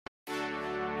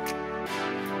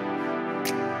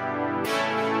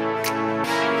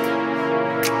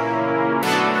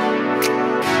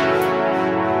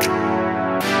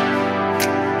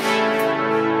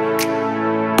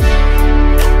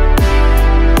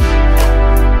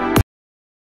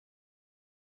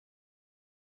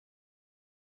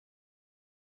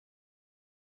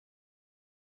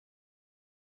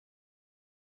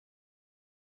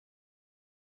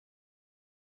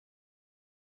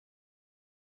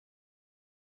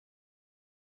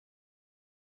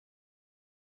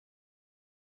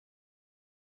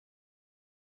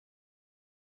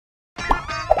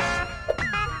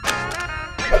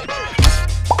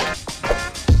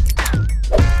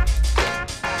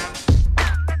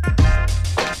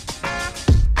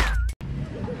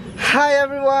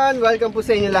everyone! Welcome po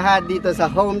sa inyo lahat dito sa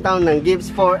hometown ng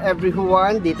Gifts for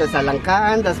Everyone dito sa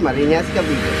Langkaan, Dasmariñas,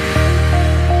 Cavite.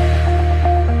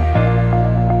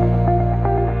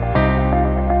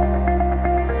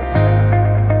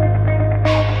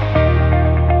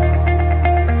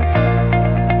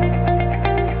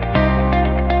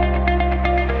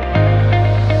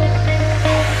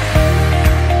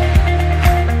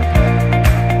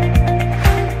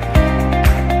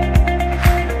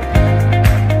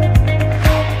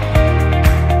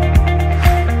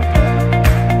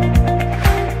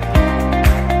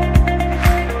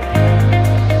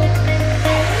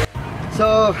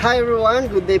 So, hi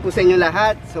everyone! Good day po sa inyo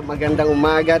lahat. So, magandang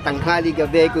umaga, tanghali,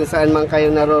 gabi kung saan man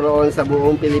kayo naroroon sa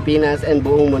buong Pilipinas and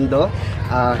buong mundo.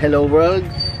 Hello world,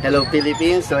 hello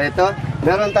Philippines. So, ito,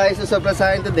 meron tayo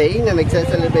susurpresahin today na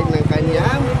nagse-celebrate ng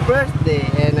kanyang birthday.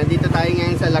 And nandito tayo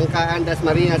ngayon sa Langkaan,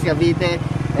 Dasmariñas, Cavite.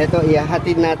 Ito,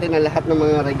 ihahatid natin ang lahat ng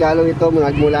mga regalo ito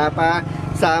mula pa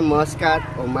sa Muscat,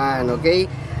 Oman. Okay?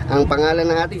 Ang pangalan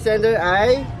ng ating sender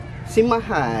ay si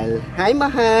Mahal. Hi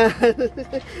Mahal!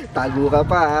 Tago ka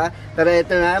pa ha. Pero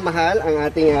ito na Mahal, ang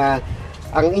ating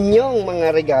ang inyong mga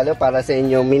regalo para sa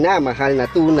inyong minamahal na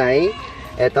tunay.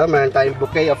 Ito, meron tayong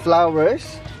bouquet of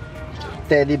flowers,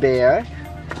 teddy bear,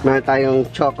 meron tayong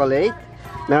chocolate,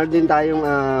 meron din tayong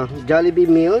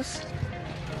Jollibee meals,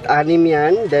 6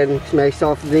 yan, then may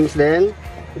soft drinks din.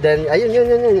 Then, ayun, yun.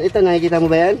 Ito, nakikita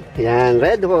mo ba yan? Yan,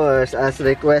 Red Horse as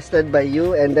requested by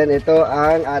you. And then, ito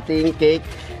ang ating cake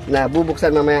na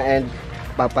bubuksan mamaya and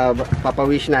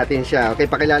papawish natin siya. Okay,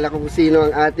 pakilala ko kung sino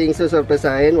ang ating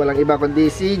susurpresahin. Walang iba kundi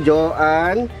si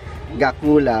Joan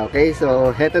Gakula. Okay,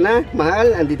 so heto na,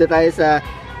 Mahal. Andito tayo sa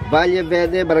Valle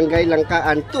Verde, Barangay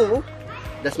Langkaan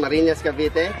 2, Dasmariñas,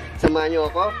 Cavite. Samahan nyo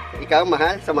ako. Ikaw,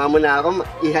 Mahal, samahan mo na ako.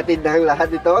 Ihatid na ang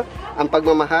lahat ito. Ang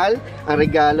pagmamahal, ang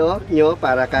regalo nyo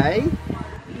para kay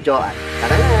Joan.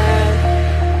 Tara na!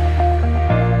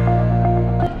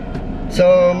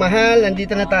 So, Mahal,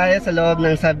 nandito na tayo sa loob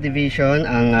ng subdivision,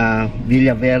 ang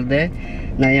Villa Verde.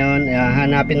 Ngayon,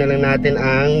 hanapin na lang natin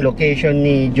ang location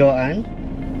ni Joan.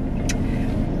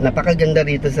 Napakaganda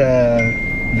rito sa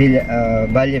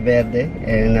Valle Verde.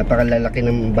 Napakalalaki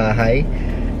ng bahay.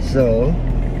 So,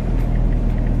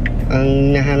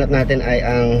 ang nahanap natin ay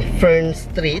ang Fern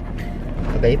Street.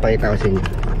 Okay, pakita ko sa inyo.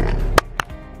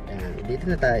 Yan, dito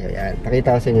na tayo. Yan,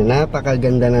 pakita ko sa inyo.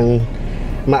 Napakaganda ng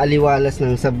maaliwalas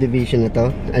ng subdivision na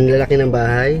to. Ang lalaki ng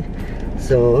bahay.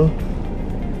 So,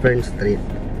 Fern Street.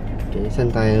 Okay, saan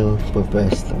tayo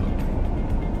pupwesto?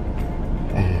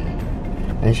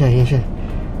 Ayan siya, ayan siya.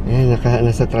 Ayan,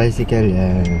 nasa tricycle.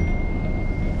 Ayan.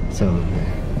 So,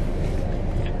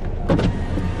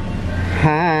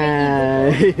 hi!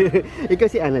 Ikaw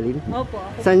si Annalyn? Opo.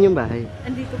 Saan yung bahay?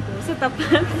 Andito po, sa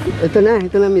tapat.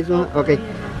 Ito na mismo. Okay.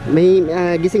 May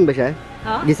gising ba siya?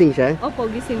 Ha? Gising siya? Opo,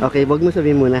 gising. Okay, wag mo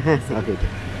sabihin muna ha. Okay.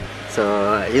 So,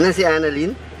 yun na si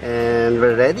Annalyn. And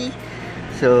we're ready.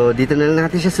 So, dito na lang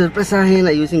natin siya surpresahin.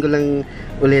 Ayusin ko lang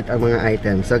ulit ang mga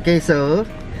items. Okay, so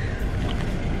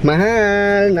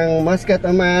Mahal ng Muscat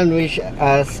Oman, wish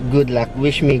us good luck.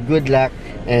 Wish me good luck.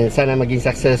 And sana maging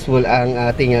successful ang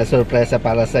ating surpresa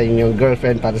para sa inyong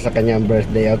girlfriend para sa kanyang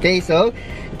birthday. Okay, so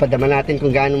ipadama natin kung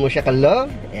gaano mo siya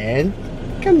ka-love and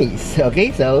kamis.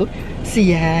 Okay, so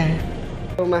see ya!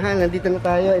 So, Mahal, nandito na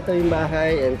tayo. Ito yung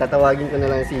bahay and tatawagin ko na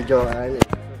lang si Joan. And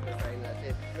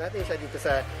natin siya dito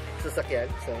sa sasakyan.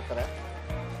 So, tara.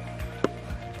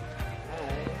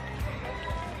 Hi.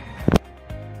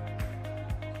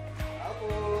 Ako.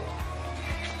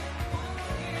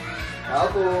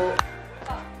 Ako.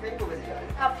 Kayo po ba si Joan?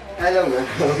 Ako. Hello, ma'am.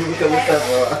 Kamusta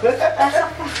po?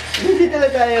 Dito na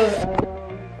tayo.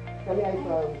 Kami ay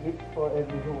from Gifts for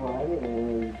Everyone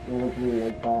and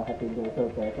nagpahatid ng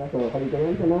sorpresa. So, halika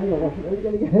yan, samahan nyo.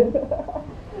 Halika.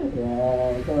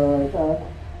 Yan. So,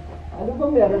 ano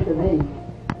bang meron today?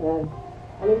 Yan.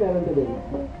 Ano meron today?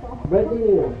 Birthday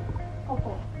niyo?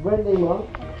 Opo. Birthday mo?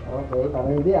 Okay,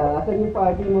 parang hindi ah. Asan yung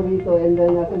party mo rito and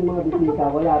then asan yung mga bisita?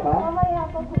 Wala pa? Mamaya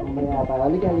pa po. Mamaya pa.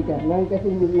 Halika. Meron kasi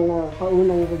mga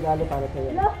paunang regalo para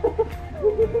sa'yo.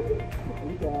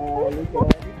 Halika.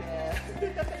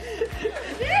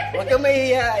 Huwag kang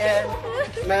mahihiya. Yan.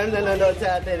 Meron nanonood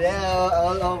sa atin.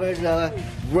 All over the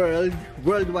world.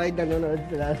 Worldwide nanonood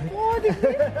sila.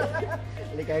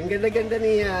 Halika, ang ganda-ganda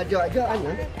ni Joan,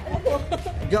 ha?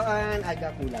 Joan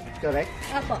Agakula. Correct?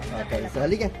 Apo. Okay, so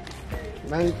halika.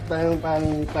 Pang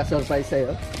pa-surprise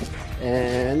sa'yo.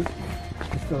 And,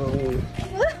 so,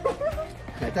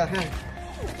 ito ha.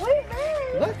 Uy,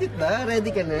 man! Bakit ba?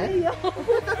 Ready ka na?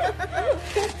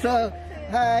 So,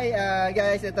 Hi,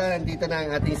 guys. Ito, nandito na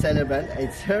ang ating celebrant.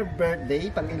 It's her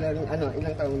birthday. Pang ilang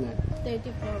taon na?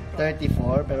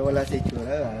 34, pero wala sa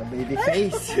itsura. Baby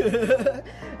face.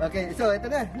 Okay, so ito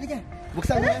na. Halika.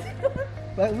 Buksan mo na.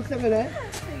 Buksan mo na.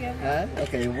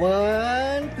 Okay,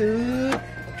 1, 2,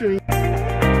 3.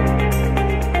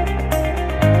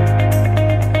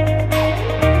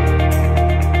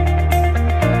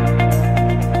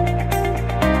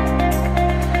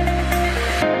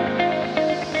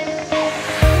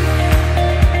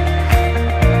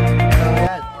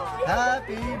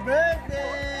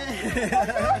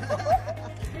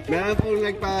 Meron pong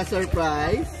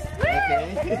nagpa-surprise. Okay.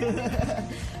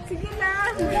 Sige na.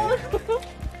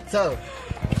 So,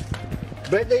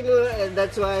 birthday mo, and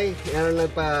that's why meron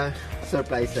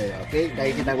nagpa-surprise sa'yo. Okay?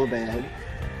 Nakikita mo ba yan?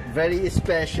 Very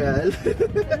special.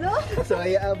 Ano? So,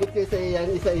 iaabot kayo sa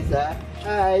yan isa-isa.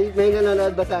 Ay, may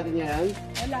nanonood ba sa atin yan?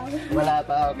 Wala. Wala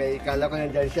pa. Okay, kala ko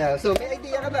nandyan siya. So, may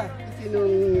idea ka ba?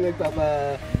 Sinong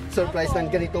nagpapa-surprise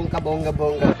ng ganitong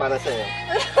kabongga-bongga para sa'yo?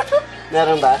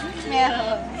 Meron ba?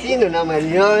 Meron. Sino naman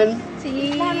yun?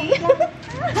 Si...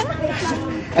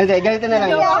 Okay, ganito na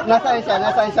lang. Nasaan siya?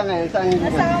 Nasaan siya ngayon? Saan?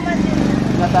 Nasa Oman din.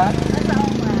 Nasa? Nasa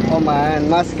Oman. Oman.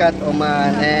 Muscat,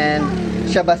 Oman. And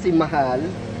siya ba si Mahal?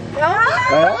 Ah!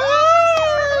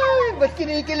 Ay! Ba't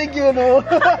kinikilig yun, oh?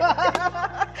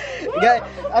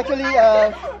 Actually,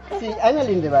 si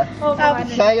Annalyn, di ba?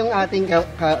 Siya yung ating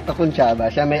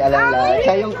kakuntsaba. Siya may alam lahat.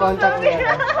 Siya yung contact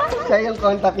niya. Siya yung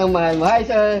contact ng Mahal mo. Hi,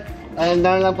 sir!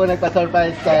 Naroon lang po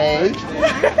nagpa-surprise kay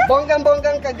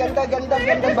bonggang-bonggang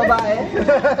kaganda-gandang babae.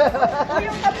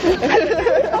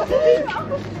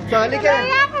 So, halika.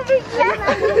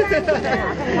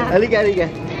 Halika.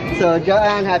 So,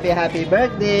 Joanne, happy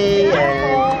birthday.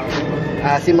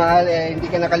 And si Mahal, hindi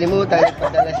ka nakalimutan.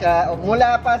 Nagpadala siya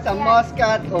mula pa sa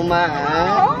Muscat, Oman.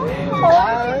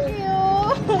 Thank you.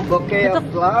 Bouquet of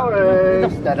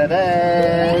flowers. Tadada!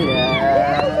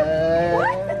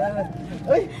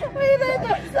 Uy! May red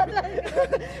horse talaga.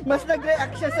 Mas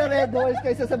nag-react siya sa red horse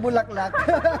kaysa sa bulaklak.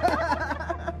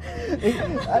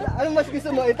 Ano mas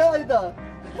gusto mo? Ito o ito?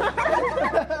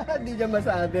 Hindi niya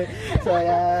masabi. So,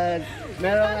 ayan.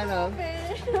 Merong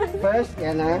first,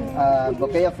 yan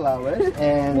bouquet of flowers.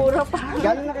 And Mura pa.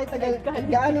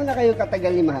 gaano na kayo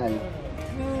katagal ni Mahal?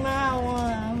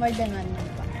 More than 1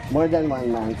 month pa. More than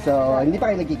 1 month. So, hindi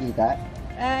pa kayo nagkikita?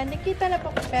 Nakita na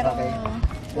po pero... Okay.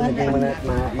 Lagay mo na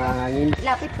mahangin.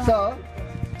 Lapit pa. So,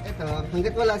 ito,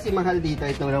 hanggat wala si Mahal dito,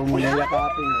 ito raw muna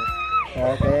yakapin mo.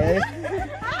 Okay?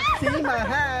 Si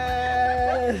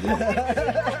Mahal!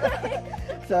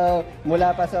 So,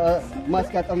 mula pa sa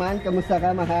Muscat, Oman, kamusta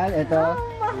ka, Mahal? Ito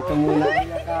muna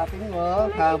ang yakapin mo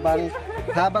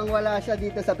habang wala siya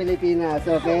dito sa Pilipinas,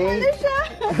 okay? Wala siya!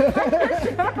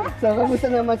 So, kamusta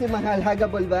naman si Mahal?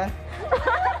 Hagabol ba?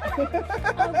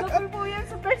 Hagabol po yan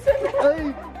sa personal.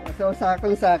 Ay! So,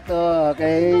 sakong-sako,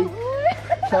 okay?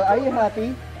 So, are you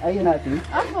happy? Are you happy?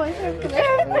 Ako, syempre.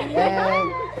 And,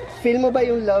 feel mo ba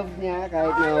yung love niya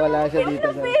kahit na wala siya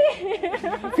dito?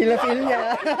 Feel na feel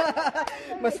niya.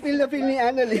 Mas feel na feel ni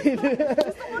Annalyn.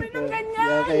 Gusto ko rin ng ganyan.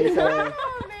 Okay,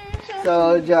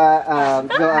 so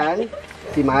Joanne,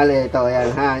 si Mahal, ito, yan,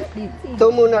 ha? Ito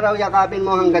muna raw yakapin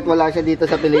mo hanggat wala siya dito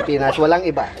sa Pilipinas. Walang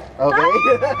iba. Okay?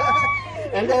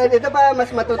 And then, ito pa, mas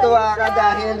matutuwa ka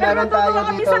dahil meron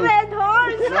tayo dito. Red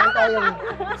horse. Meron tayong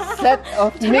set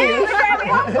of meals.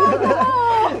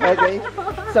 Okay.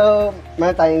 So,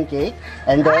 meron tayong cake.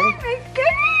 And then,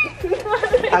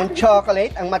 ang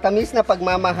chocolate, ang matamis na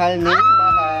pagmamahal ni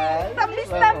Mahal.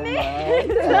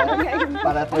 Tamis-tamis.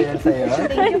 Para po yan sa'yo.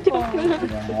 Thank you po.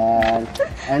 Yan.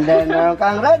 And then, meron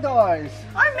kang red horse.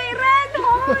 Ay, may red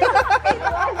horse.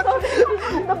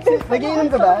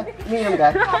 Nagiinom ka ba? Umiinom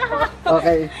ka?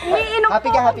 Okay. Happy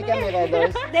ka, may red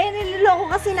horse? Dahil niloloko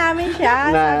kasi namin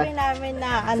siya. Sabi namin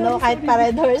na kahit pa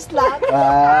red horse lang.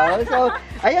 Wow. So,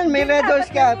 ayan, may red horse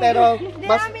ka, pero Hindi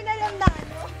mas namin alam na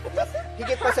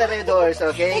higit pa sa red horse,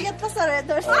 okay? Higit pa sa red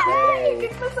horse. Okay. Ay,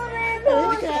 higit pa sa red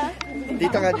horse.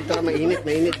 Dito ka,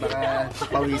 mainit, baka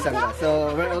pawisan ka.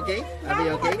 So, we're okay? Are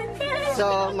we okay?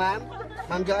 So,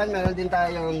 Ma'am Joanne, meron din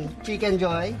tayong Chicken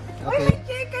Joy. Okay.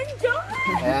 Chicken joy.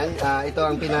 Ayan, ito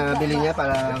ang pinabili niya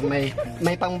para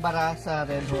may pangbara sa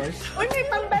red horse. Uy, may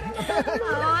pambarang.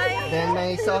 Then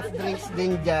may soft drinks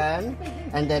din dyan.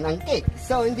 And then ang cake.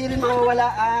 So, hindi rin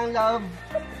mawawala ang love.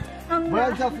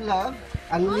 Words of love.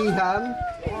 Ang liham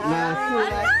na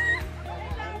sulat.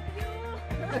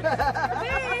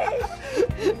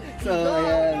 So,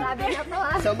 ayan.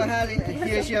 So, mahal,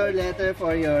 here's your letter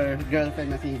for your girlfriend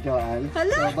na si Joanne.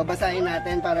 So, babasahin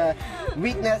natin para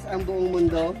witness ang buong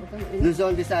mundo.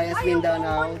 Luzon, Visayas,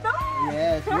 Mindanao.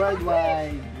 Yes,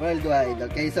 worldwide. Worldwide.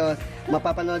 Okay, so,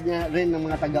 mapapanood niya rin ng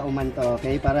mga taga-Oman to.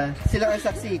 Okay, para sila ang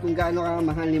saksi kung gaano ka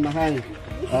mahal ni mahal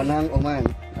ng Oman.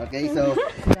 Okay, so,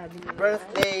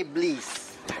 birthday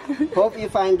bliss. Hope you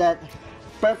find that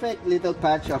perfect little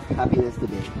patch of happiness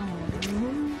today.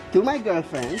 To my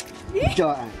girlfriend,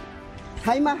 Joanne.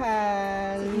 Hi,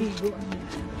 mahal!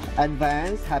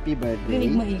 Advance happy birthday.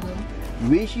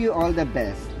 Wish you all the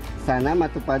best. Sana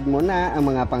matupad mo na ang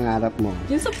mga pangarap mo.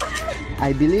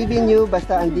 I believe in you,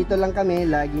 basta andito lang kami,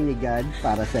 lagi ni God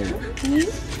para sa'yo.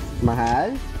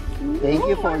 Mahal, thank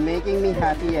you for making me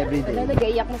happy every day.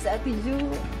 Nag-iyak mo sa Ate Ju.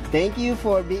 Thank you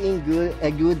for being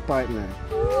a good partner.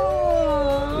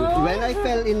 When I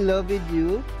fell in love with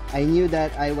you, I knew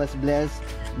that I was blessed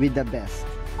with the best.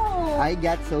 I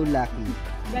got so lucky.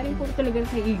 Galing po talaga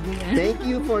sa Eego yan. Thank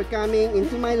you for coming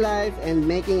into my life and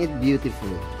making it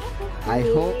beautiful. I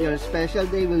hope your special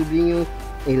day will bring you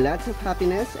a lots of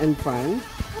happiness and fun.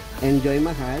 Enjoy,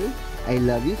 mahal. I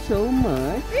love you so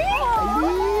much.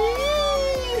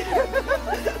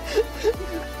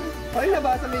 Ay,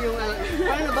 nabasa mo yung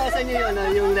parang nabasa niyo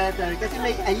yung letter kasi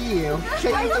may ay. Siya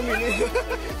yung tumingin.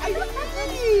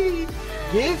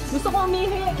 Gifts. Gusto ko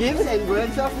umihi. Gifts and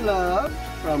words of love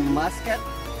from Muscat,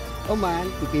 Oman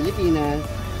to Pilipinas.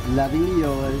 Lovingly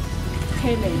yours,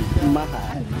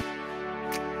 mahal.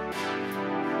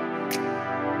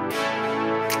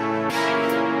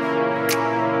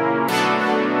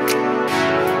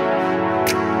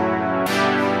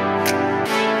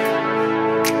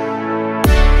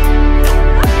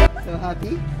 So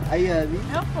happy? Are you happy?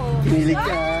 Ako. Kinilig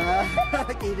ka.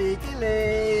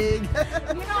 Kinikilig.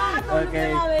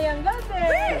 Okay.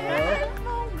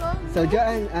 So,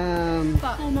 Joanne,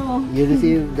 you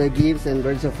received the gifts and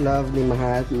words of love ni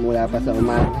Mahal mula pa sa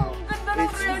Oman.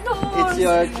 It's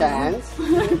your chance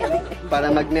para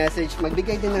mag-message,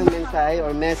 magbigay din ng mensahe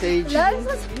or message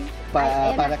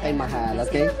para kay Mahal,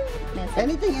 okay?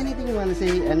 Anything you wanna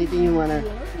say, anything you wanna,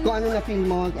 kung ano na feel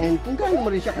mo, and kung gaano mo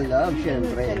rin siya ka-love,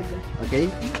 syempre. Okay?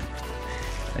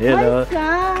 Ayan o.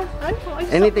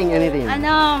 Anything. Anything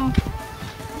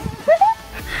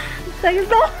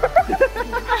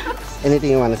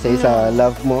you wanna say sa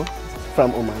love mo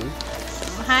from Oman?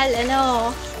 Mahal,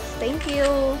 thank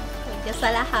you. Thank you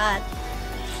sa lahat.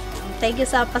 Thank you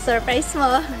sa pa-surprise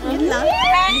mo. Yun lang.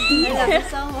 I love you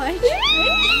so much.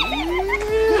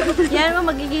 Yan mo,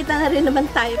 magkikita na rin naman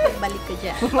tayo pagbalik ko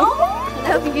dyan.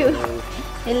 Love you.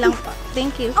 Yun lang po.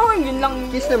 Thank you. Oh, yun lang.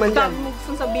 Kiss naman dyan.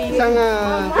 Isang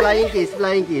flying kiss.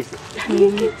 I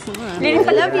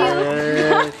love you.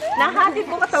 Nahatid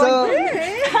ko katawan. So,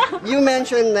 you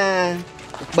mentioned na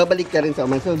babalik ka rin sa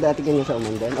Oman. So, dati ka niya sa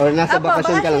Oman din? Or nasa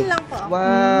bakasyon ka lang? Lang po.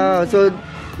 Wow! So,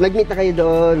 nag-meet na kayo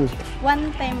doon? One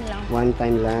time lang. One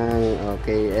time lang.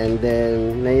 Okay. And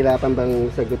then, nahirapan bang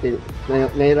sagutin?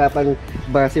 Nahirapan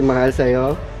ba si Mahal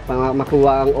sa'yo?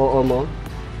 Makuha ang oo mo?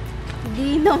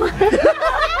 Hindi naman.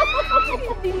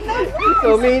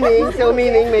 So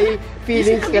meaning may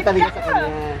feelings ka talaga sa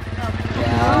kanya.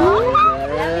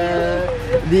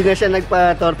 Hindi na siya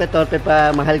nagpa-torpe-torpe pa,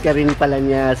 mahal ka rin pala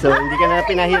niya. So hindi ka na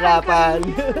pinahirapan.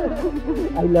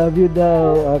 I love you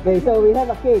daw. Okay, so we have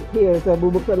a cake here. So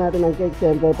bubuksan natin ang cake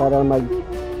siyempre para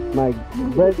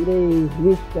mag-birthday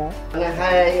wish ka.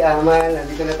 Hi, Aman.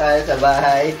 Nandito na tayo sa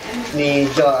bahay ni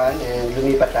Joanne and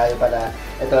lumipat tayo para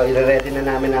ito, i-ready na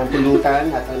namin ang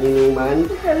pulutan at ang inuman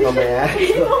mamaya.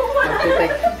 So,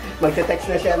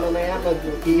 magte-text na siya mamaya,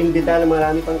 mag-iimbita ng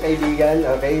marami pang kaibigan.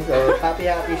 Okay, so happy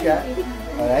siya.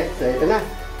 Alright, so ito na.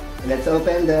 Let's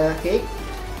open the cake.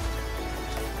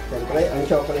 Siyempre, ang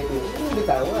chocolate mo.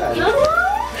 Bitawan.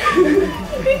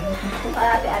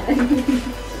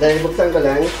 Dahil buksan ko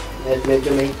lang, medyo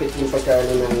mahigpit yung pagkano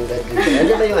ng red dito.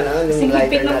 Ano ba yung yung lighter natin?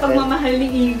 Singipit ng pagmamahal ni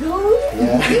Eego.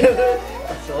 Yeah.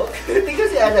 Pasok? Tingnan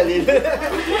si Annalyn.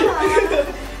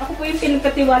 Ako po yung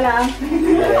pinagkatiwalaan.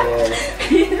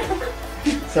 Yes.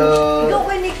 So,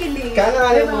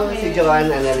 kano mo si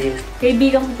Joanne, Annalyn?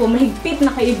 Kaibigan ko po, mahigpit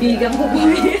na kaibigan ko po.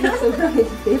 Sobrang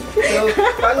higpit. So,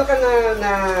 paano ka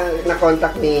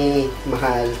na-contact ni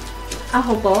Mahal?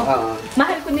 Ako po? Oo.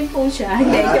 Mahal ko din po siya.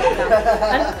 Hindi, joke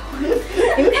lang.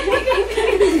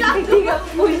 Kaibigan ko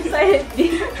po yung sa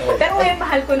FB. Pero ngayon,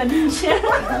 mahal ko na din siya.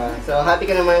 So, happy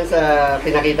ka naman sa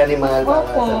pinakita ni Mahal para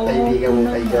sa kaibigan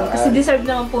mo kay Joanne. Kasi deserve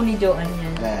naman po ni Joanne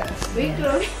yan. Yes. Wait,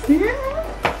 Chloe.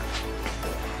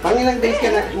 Ilang days ka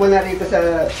na muna rito sa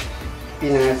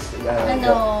Pinas?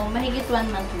 Mahigit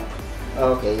 1 month mo.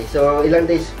 Okay, so ilang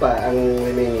days pa ang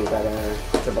remaining para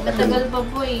sa bakasyon? Matagal pa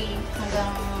po eh.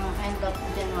 Hanggang end of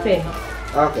January.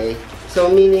 Okay, so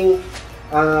meaning,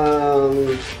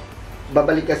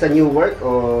 babalik ka sa new work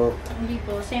o Hindi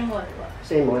po, same work po.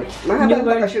 same work? Mahaba ang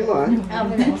bakasyon mo, ha?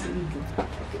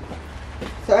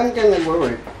 Saan ka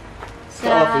nag-work? Sa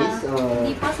office?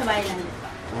 Hindi po, sa bahay lang din po.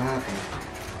 Okay.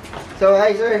 So,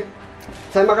 hi sir.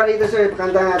 Sama ka rito sir,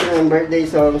 pakanta natin ang birthday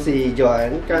song si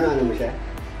Joanne. Ano mo siya?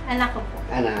 Anak ko po.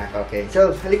 Anak, okay.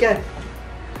 So, halika.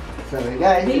 So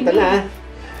guys, ito na.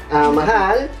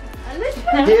 Mahal,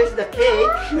 here's the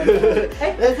cake.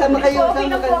 Sama kayo,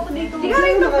 sama kayo.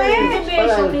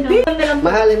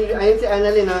 Mahal, ayun si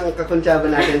Annalyn ang kakuntsaba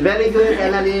natin. Very good,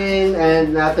 Annalyn.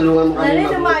 And natulungan mo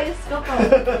kami lumayos ka po.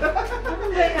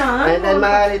 Ano ba yan? And then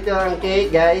Mahal, ito ang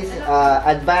cake guys.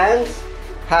 Advance,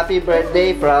 happy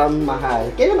birthday from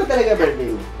Mahal. Kailan ba talaga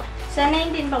birthday mo? Sa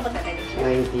 19 pa po talaga siya.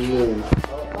 19.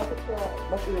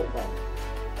 Bakit ka?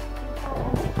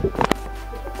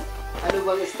 Ano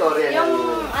bang istorya Yung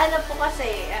namin? ano po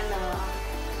kasi, ano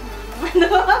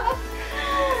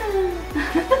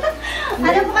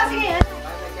po kasi,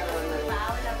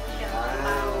 wala po siya.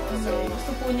 So,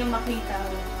 gusto po niya makita.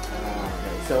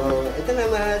 Okay. So, ito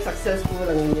naman, successful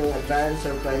ang inyong advance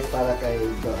surprise para kay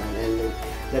Joanne. And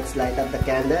let's light up the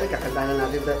candle. Kakanta na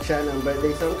natin siya ng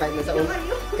birthday song. Kahit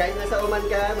nasa uman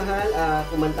ka, Mahal,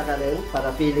 kumanta ka rin para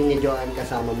feeling ni Joanne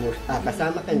kasama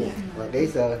ka niya. Okay,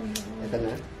 so, ito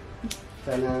na.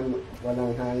 Sana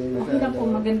walang hangin. Okay na po,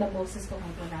 maganda boses ko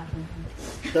kung wala.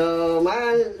 So,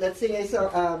 Mahal, let's sing a song,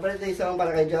 birthday song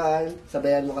para kay Joanne.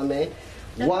 Sabayan mo kami.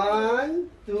 1,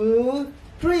 2,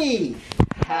 3.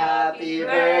 Happy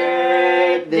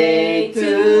birthday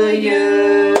to you.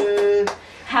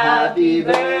 Happy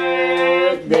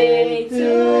birthday to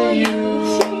you.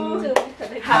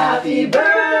 Happy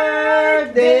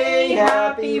birthday,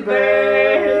 happy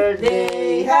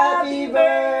birthday, happy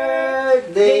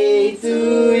birthday to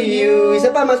you.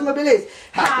 Isa pa, mas mabilis.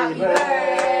 Happy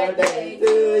birthday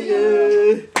to you.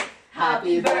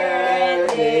 Happy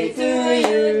birthday to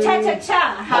you.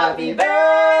 Cha-cha-cha! Happy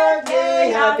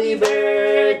birthday, happy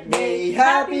birthday,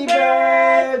 happy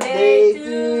birthday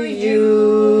to you.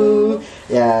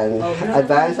 Yan.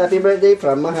 Advance happy birthday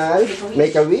from Mahal.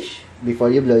 Make a wish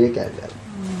before you blow your candle.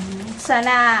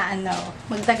 Sana,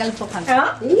 magtagal po kami.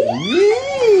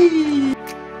 Yay!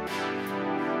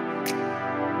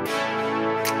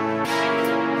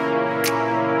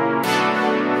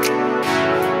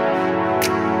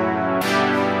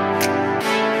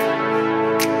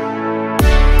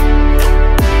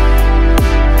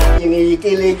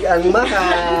 Kinikilig ang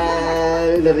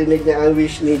Mahal. Narinig niya ang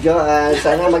wish ni Joanne.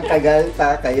 Sana magtagal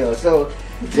pa kayo. So,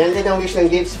 yan din ang wish ng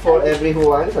gifts for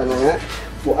everyone. Sana nga,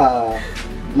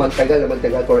 magtagal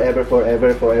forever,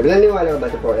 forever, forever. Naniniwala ba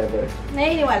ito forever?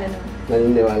 Naniniwala naman.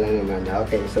 Naniniwala naman.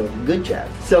 Okay, so good job.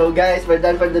 So guys, we're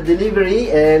done for the delivery.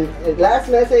 And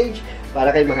last message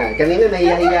para kay Mahal. Kanina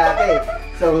nahiya-hiya ka eh.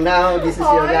 So now, this is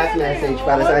your last message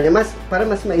para sa kanya. Para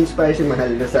mas ma-inspire si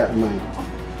Mahal na sa Mahal.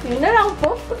 Yun na lang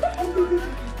po.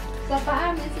 Sa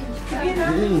paa, message ka. Sige na.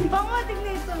 Pangating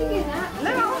na ito. Sige na.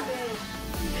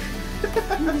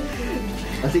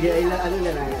 Sige, ano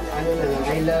na lang,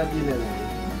 I love you na lang.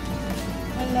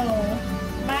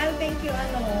 Mahal, thank you,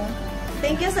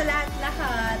 thank you sa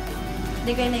lahat.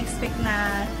 Hindi kayo na-expect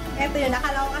na, eto yun,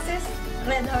 nakala ko kasi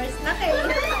red horse na kayo.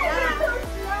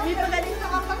 Hindi pa galing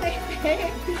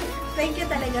nakapag-expect. Thank you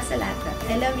talaga sa lahat.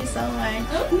 I love you so much.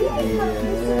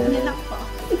 Yun lang po.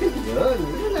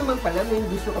 Yun naman pala, may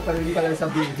gusto ka pa rin palang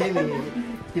sabihin eh.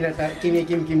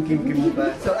 Kinikim-kim mo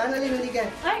ba? So, Annalyn, hindi ka.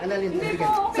 Annalyn, hindi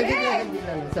ka. Saglit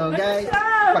lang. So, guys,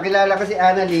 pakilala ko si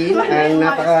Annalyn,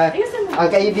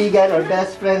 ang kaibigan or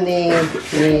best friend ni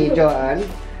Joanne.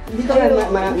 Hindi ko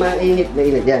mainit na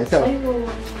init. Yan. So,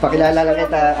 pakilala lang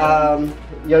kita.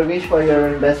 Your wish for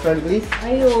your best friend, please?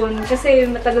 Ayun, kasi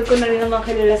matagal ko na rin naman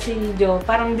kilala si Jo.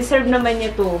 Parang deserve naman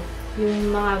niya to.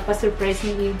 Yung mga pa-surprise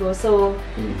ni Eego. So,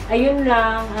 ayun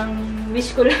lang. Ang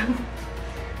wish ko lang.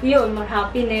 Yun, more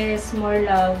happiness, more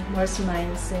love, more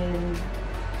smiles, and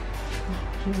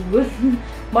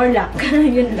more luck.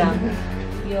 Yun lang.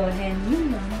 Yun, and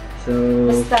yun lang. So,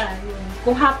 Basta, yun.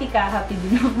 Kung happy ka, happy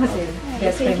din ako kasi.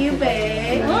 Thank you,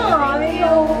 babe.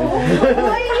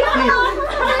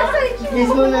 kiss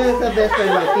mo na sa best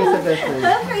friend mo. Kiss sa best friend.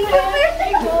 Thank you, babe.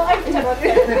 Ay, charot.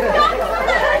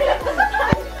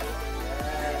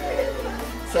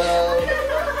 So,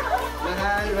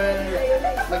 Mahal,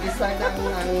 mag-start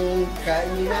ang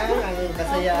kainan, ang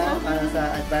kasayaan para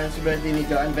sa advance birthday ni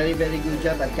Joanne. Very, very good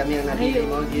job at kami ang nabili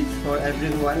mo. It's for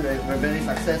everyone. We're very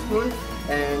successful.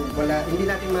 And hindi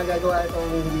natin magagawa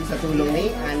itong hindi sa tulong ni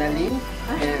Annalyn.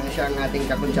 And siya ang ating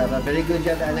kakuntsara. Very good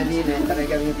job, Annalyn. And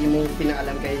talagang hindi mo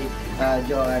pinaalam kay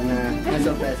Joanne na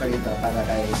na-surpresa ito para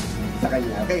sa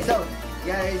kanya. Okay, so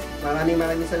guys, maraming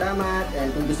salamat.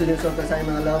 And kung gusto niyo surpresa yung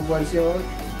mga loved ones nyo,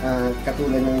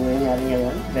 katulad ng nangyari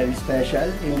ngayon, very special.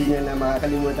 Hindi niyo na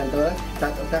makakalimutan to.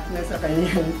 Tatak na sa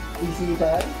kanyang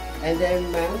isipan. And then,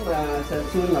 ma'am,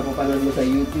 soon mapapanood mo sa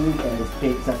YouTube and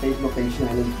sa Facebook page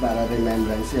namin para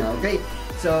remembrance niya. Okay?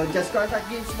 So, just contact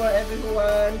Gifts for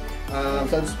Everyone.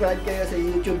 Subscribe kayo sa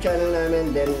YouTube channel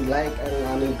namin. Then, like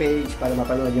ang aming page para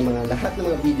mapanood yung lahat ng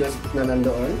mga videos na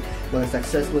nandoon. Mga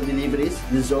successful deliveries,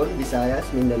 Luzon, Visayas,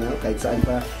 Mindanao, kahit saan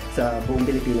pa sa buong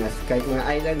Pilipinas. Kahit mga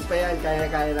islands pa yan,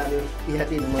 kaya namin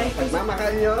ihatid ang mga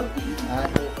pagmamahal nyo. At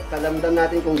kalamdam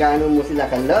natin kung gaano mo sila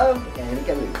ka-love and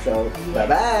kami. So,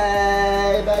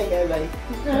 bye-bye! Bye, bye, bye!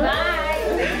 Bye!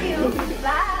 Thank you!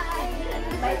 Bye!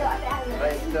 Bye to Ate Ali!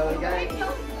 Bye to guys! Bye to!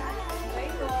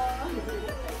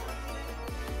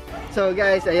 So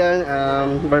guys, ayun,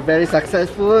 we're very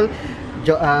successful.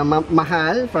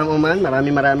 Mahal from Oman,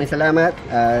 maraming salamat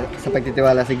sa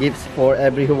pagtitiwala sa Gifts for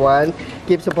Everyone.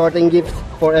 Keep supporting Gifts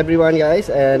for Everyone, guys.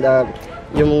 And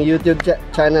yung YouTube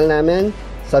channel namin,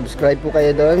 subscribe po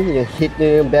kayo doon. Hit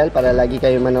nyo yung bell para lagi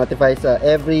kayo ma-notify sa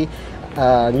every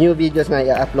new videos na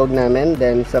i-upload namin.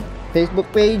 Then sa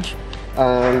Facebook page,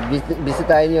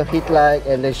 bisitahin nyo, hit like,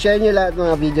 and then share nyo lahat ng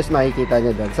mga videos makikita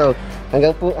nyo doon. So,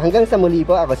 hanggang sa muli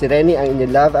po, ako si Renny, ang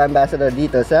inyong love ambassador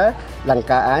dito sa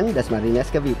Langkaan, Dasmariñas,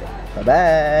 Cavite.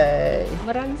 Bye-bye!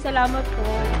 Maraming salamat po.